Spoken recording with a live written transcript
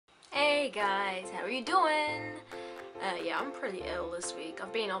Hey guys, how are you doing? Yeah, I'm pretty ill this week.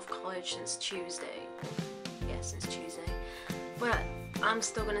 I've been off college since Tuesday. Yeah, since Tuesday. But I'm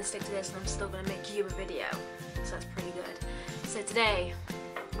still gonna stick to this and I'm still gonna make you a video. So that's pretty good. So today,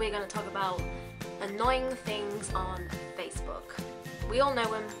 we're gonna talk about annoying things on Facebook. We all know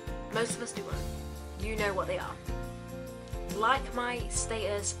them. Most of us do them. You know what they are. Like my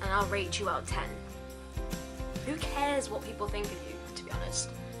status and I'll rate you out of 10. Who cares what people think of you, to be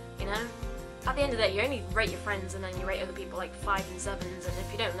honest? You know? At the end of the day, you only rate your friends and then you rate other people like 5s and 7s, and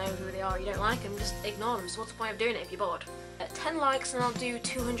if you don't know who they are, you don't like them, just ignore them. So what's the point of doing it if you're bored? 10 likes and I'll do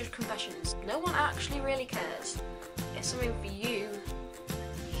 200 confessions. No one actually really cares. It's something for you,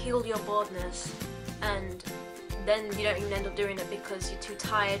 heal your boredness, and then you don't even end up doing it because you're too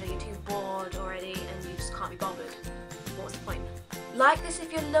tired or you're too bored already and you just can't be bothered. What's the point? Like this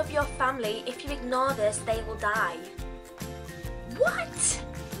if you love your family. If you ignore this, they will die. What?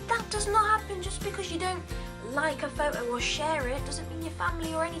 That does not happen. Just because you don't like a photo or share it doesn't mean your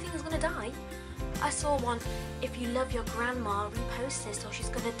family or anything is gonna die. I saw one, if you love your grandma, repost this or she's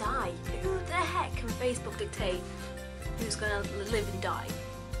gonna die. Who the heck can Facebook dictate who's gonna live and die?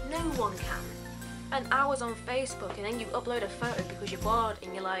 No one can. And I was on Facebook and then you upload a photo because you're bored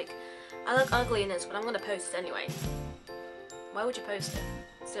and you're like, I look ugly in this, but I'm gonna post it anyway. Why would you post it?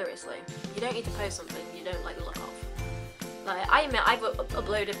 Seriously. You don't need to post something you don't like the look of. Like, I admit I've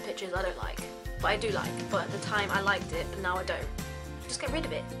uploaded pictures I don't like, but I do like, but at the time I liked it, but now I don't. Just get rid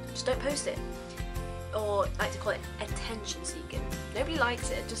of it. Just don't post it. Or I like to call it attention seeking. Nobody likes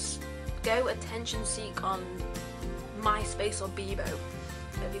it. Just go attention seek on MySpace or Bebo.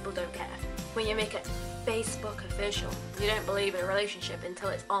 But people don't care. When you make it Facebook official, you don't believe in a relationship until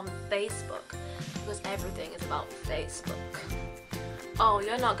it's on Facebook. Because everything is about Facebook. Oh,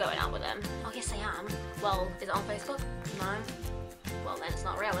 you're not going out with them? Oh, yes I am. Well, is it on Facebook? No. Well, then it's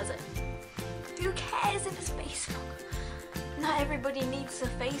not real, is it? Who cares if it's Facebook? Not everybody needs to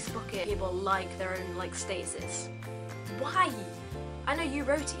Facebook it. People like their own, like, statuses. Why? I know you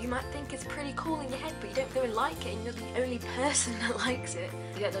wrote it, you might think it's pretty cool in your head, but you don't go and like it, and you're the only person that likes it.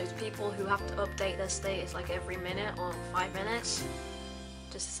 You get those people who have to update their status like every minute or 5 minutes,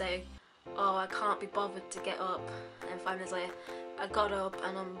 just to say, oh, I can't be bothered to get up, and 5 minutes later, I got up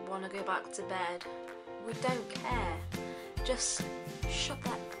and I want to go back to bed. We don't care. Just shut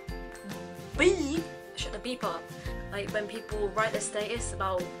that beep. Shut the beep up. Like when people write their status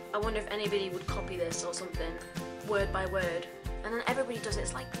about, I wonder if anybody would copy this or something, word by word. And then everybody does it.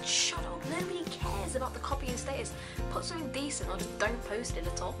 It's like, shut up. Nobody cares about the copying status. Put something decent or just don't post it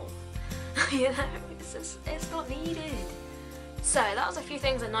at all. You know, it's not needed. So that was a few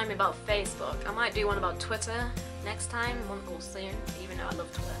things that annoy me about Facebook. I might do one about Twitter next time, or soon, even though I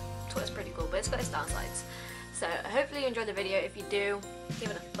love Twitter. Twitter's pretty cool, but it's got its downsides. So hopefully you enjoyed the video. If you do, give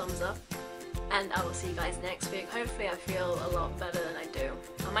it a thumbs up. And I will see you guys next week. Hopefully I feel a lot better than I do.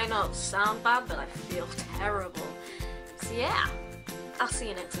 I might not sound bad, but I feel terrible. So yeah, I'll see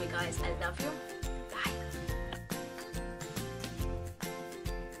you next week guys. I love you.